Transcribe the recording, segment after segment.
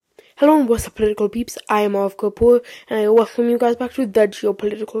Hello and what's up, political peeps? I am Arv Kapoor and I welcome you guys back to The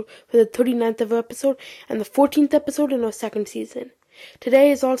Geopolitical for the 39th episode and the 14th episode in our second season. Today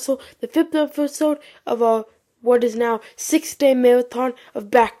is also the 5th episode of our what is now 6-day marathon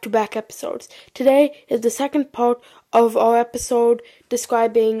of back-to-back episodes. Today is the second part of our episode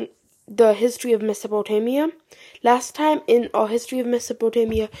describing the history of Mesopotamia. Last time in our history of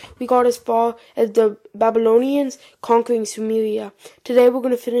Mesopotamia, we got as far as the Babylonians conquering Sumeria. Today we're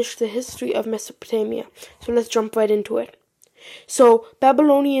going to finish the history of Mesopotamia. So let's jump right into it. So,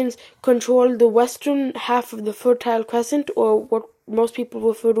 Babylonians controlled the western half of the Fertile Crescent, or what most people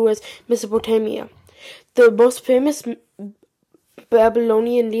refer to as Mesopotamia. The most famous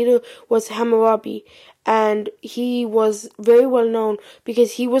Babylonian leader was Hammurabi, and he was very well known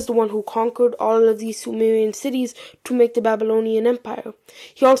because he was the one who conquered all of these Sumerian cities to make the Babylonian Empire.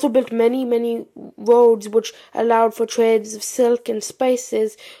 He also built many roads which allowed for trades of silk and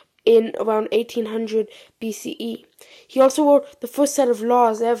spices in around 1800 BCE. He also wrote the first set of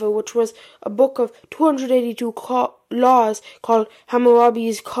laws ever, which was a book of 282 laws called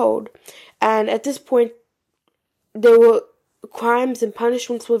Hammurabi's Code. And at this point, there were crimes and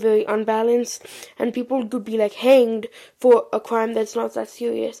punishments were very unbalanced, and people could be hanged for a crime that's not that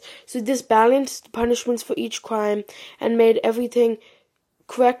serious. So this balanced punishments for each crime and made everything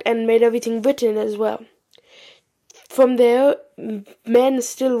correct and made everything written as well. From there, men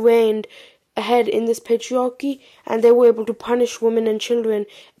still reigned ahead in this patriarchy, and they were able to punish women and children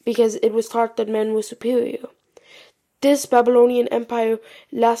because it was thought that men were superior. This Babylonian Empire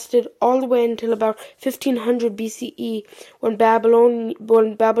lasted all the way until about 1500 BCE when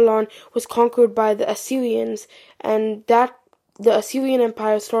Babylon was conquered by the Assyrians, and the Assyrian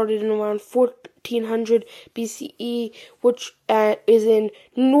Empire started in around 1400 BCE, which is in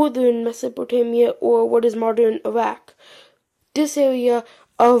northern Mesopotamia, or what is modern Iraq. This area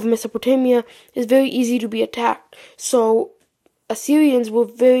of Mesopotamia is very easy to be attacked, so Assyrians were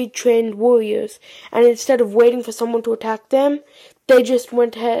very trained warriors, and instead of waiting for someone to attack them, they just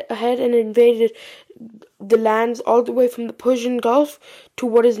went ahead and invaded the lands all the way from the Persian Gulf to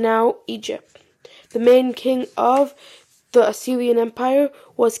what is now Egypt. The main king of the Assyrian Empire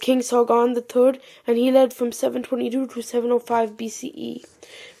was King Sargon III, and he led from 722 to 705 BCE.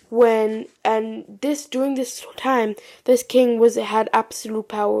 During this time, this king had absolute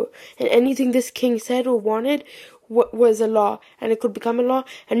power, and anything this king said or wanted was a law, and it could become a law,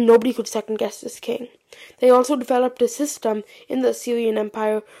 and nobody could second guess this king. They also developed a system in the Assyrian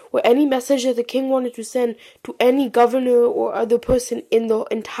Empire where any message that the king wanted to send to any governor or other person in the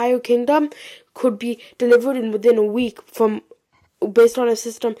entire kingdom could be delivered within a week based on a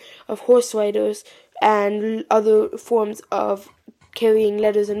system of horse riders and other forms of carrying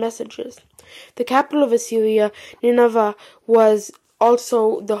letters and messages. The capital of Assyria, Nineveh, was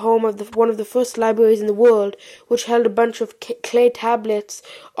also the home of one of the first libraries in the world, which held a bunch of clay tablets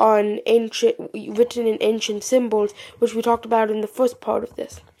written in ancient symbols, which we talked about in the first part of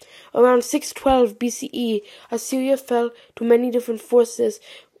this. Around 612 BCE, Assyria fell to many different forces,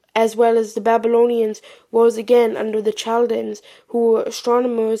 as well as the Babylonians rose again under the Chaldeans, who were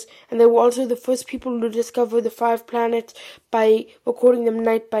astronomers, and they were also the first people to discover the 5 planets by recording them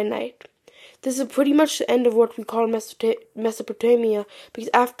night by night. This is pretty much the end of what we call Mesopotamia, because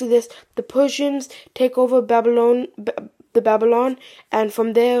after this, the Persians take over Babylon, and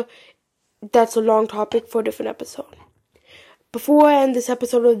from there, that's a long topic for a different episode. Before I end this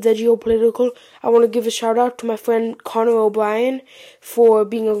episode of The Geopolitical, I want to give a shout out to my friend Connor O'Brien for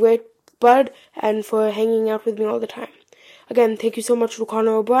being a great bud and for hanging out with me all the time. Again, thank you so much to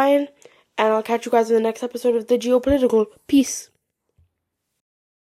Connor O'Brien, and I'll catch you guys in the next episode of The Geopolitical. Peace.